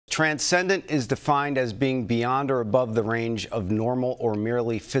Transcendent is defined as being beyond or above the range of normal or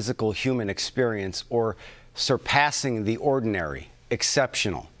merely physical human experience, or surpassing the ordinary,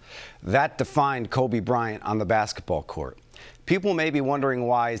 exceptional. That defined Kobe Bryant on the basketball court. People may be wondering,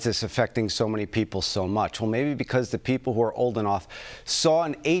 why is this affecting so many people so much? Well, maybe because the people who are old enough saw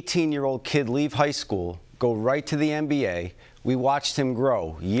an 18-year-old kid leave high school, go right to the NBA. We watched him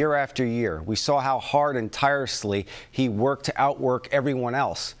grow year after year. We saw how hard and tirelessly he worked to outwork everyone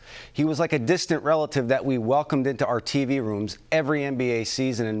else. He was like a distant relative that we welcomed into our TV rooms every NBA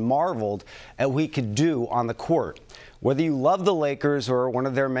season and marveled at what he could do on the court. Whether you love the Lakers or one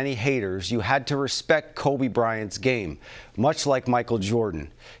of their many haters, you had to respect Kobe Bryant's game, much like Michael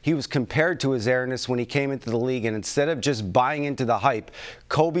Jordan. He was compared to his airness when he came into the league, and instead of just buying into the hype,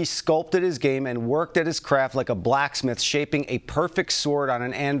 Kobe sculpted his game and worked at his craft like a blacksmith shaping a perfect sword on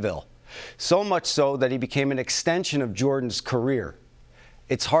an anvil. So much so that he became an extension of Jordan's career.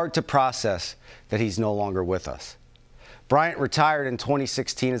 It's hard to process that he's no longer with us. Bryant retired in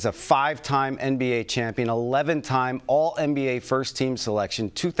 2016 as a 5-time NBA champion, 11-time All-NBA first-team selection,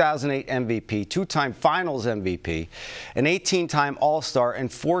 2008 MVP, 2-time Finals MVP, an 18-time All-Star, and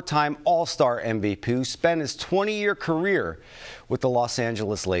 4-time All-Star MVP, who spent his 20-year career with the Los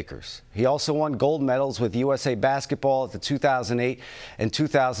Angeles Lakers. He also won gold medals with USA Basketball at the 2008 and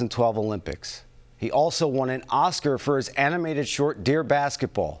 2012 Olympics. He also won an Oscar for his animated short Dear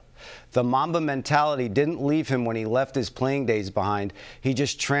Basketball. The Mamba mentality didn't leave him when he left his playing days behind. He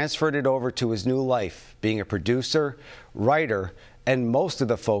just transferred it over to his new life, being a producer, writer, and most of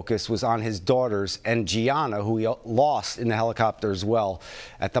the focus was on his daughters and Gianna, who he lost in the helicopter as well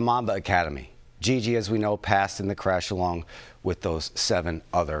at the Mamba Academy. Gigi, as we know, passed in the crash along with those 7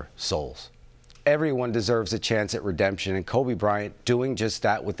 other souls. Everyone deserves a chance at redemption, and Kobe Bryant doing just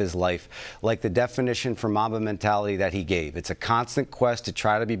that with his life, like the definition for Mamba mentality that he gave. It's a constant quest to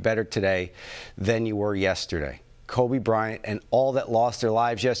try to be better today than you were yesterday. Kobe Bryant and all that lost their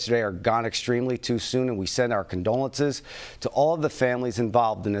lives yesterday are gone extremely too soon, and we send our condolences to all of the families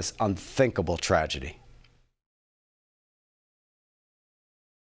involved in this unthinkable tragedy.